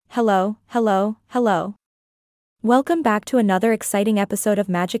Hello, hello, hello. Welcome back to another exciting episode of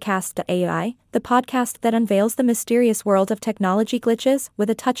Magicast AI, the podcast that unveils the mysterious world of technology glitches with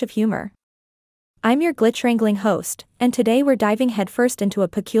a touch of humor. I'm your glitch wrangling host, and today we're diving headfirst into a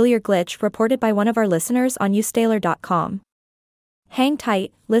peculiar glitch reported by one of our listeners on uStaler.com. Hang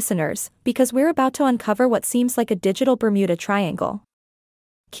tight, listeners, because we're about to uncover what seems like a digital Bermuda Triangle.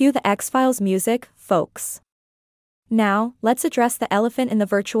 Cue the X-Files music, folks. Now, let's address the elephant in the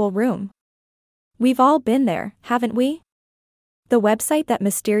virtual room. We've all been there, haven't we? The website that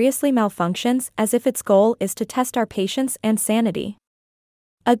mysteriously malfunctions as if its goal is to test our patience and sanity.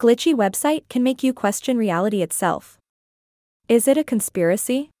 A glitchy website can make you question reality itself. Is it a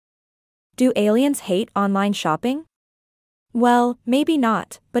conspiracy? Do aliens hate online shopping? Well, maybe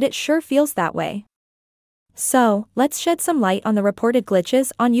not, but it sure feels that way. So, let's shed some light on the reported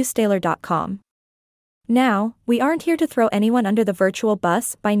glitches on uStaler.com. Now, we aren't here to throw anyone under the virtual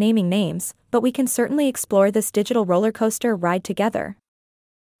bus by naming names, but we can certainly explore this digital roller coaster ride together.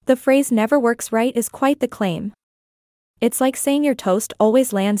 The phrase "never works right" is quite the claim. It's like saying your toast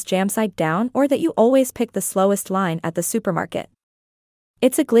always lands jam-side down or that you always pick the slowest line at the supermarket.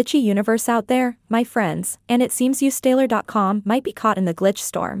 It's a glitchy universe out there, my friends, and it seems uStaler.com might be caught in the glitch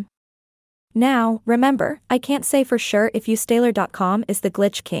storm. Now, remember, I can't say for sure if uStaler.com is the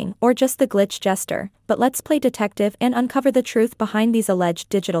glitch king or just the glitch jester, but let's play detective and uncover the truth behind these alleged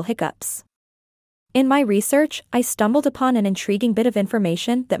digital hiccups. In my research, I stumbled upon an intriguing bit of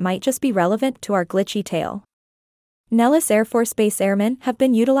information that might just be relevant to our glitchy tale. Nellis Air Force Base airmen have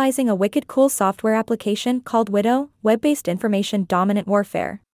been utilizing a wicked cool software application called Widow, web-based information dominant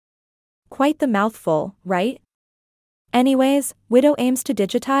warfare. Quite the mouthful, right? Anyways, Widow aims to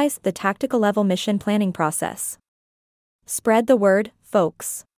digitize the tactical level mission planning process. Spread the word,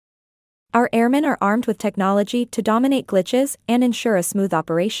 folks. Our airmen are armed with technology to dominate glitches and ensure a smooth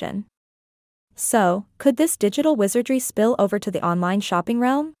operation. So, could this digital wizardry spill over to the online shopping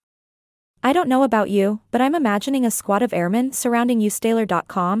realm? I don't know about you, but I'm imagining a squad of airmen surrounding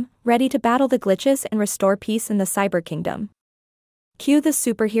uStaler.com, ready to battle the glitches and restore peace in the cyber kingdom. Cue the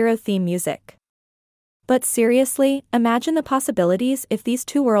superhero theme music. But seriously, imagine the possibilities if these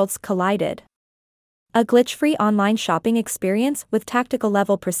two worlds collided. A glitch-free online shopping experience with tactical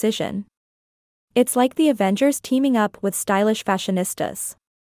level precision. It's like the Avengers teaming up with stylish fashionistas.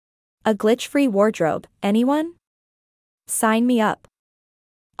 A glitch-free wardrobe, anyone? Sign me up.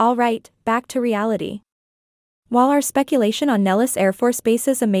 Alright, back to reality. While our speculation on Nellis Air Force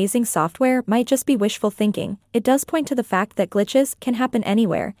Base's amazing software might just be wishful thinking, it does point to the fact that glitches can happen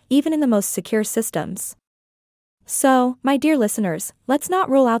anywhere, even in the most secure systems. So, my dear listeners, let's not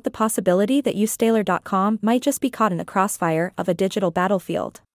rule out the possibility that uStaler.com might just be caught in the crossfire of a digital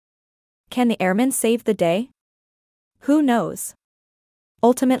battlefield. Can the airmen save the day? Who knows?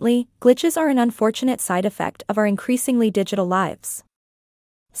 Ultimately, glitches are an unfortunate side effect of our increasingly digital lives.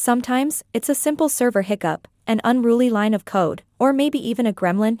 Sometimes, it's a simple server hiccup, an unruly line of code, or maybe even a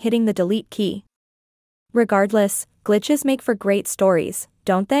gremlin hitting the delete key. Regardless, glitches make for great stories,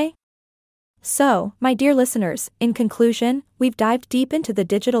 don't they? So, my dear listeners, in conclusion, we've dived deep into the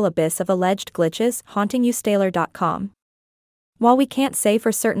digital abyss of alleged glitches haunting uStaler.com. While we can't say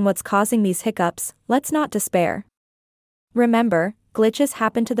for certain what's causing these hiccups, let's not despair. Remember, glitches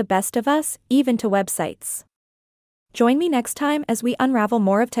happen to the best of us, even to websites. Join me next time as we unravel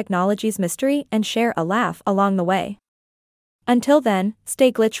more of technology's mystery and share a laugh along the way. Until then,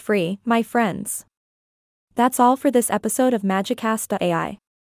 stay glitch-free, my friends. That's all for this episode of Magicast AI.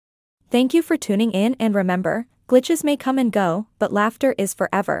 Thank you for tuning in, and remember, glitches may come and go, but laughter is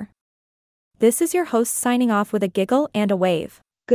forever. This is your host signing off with a giggle and a wave.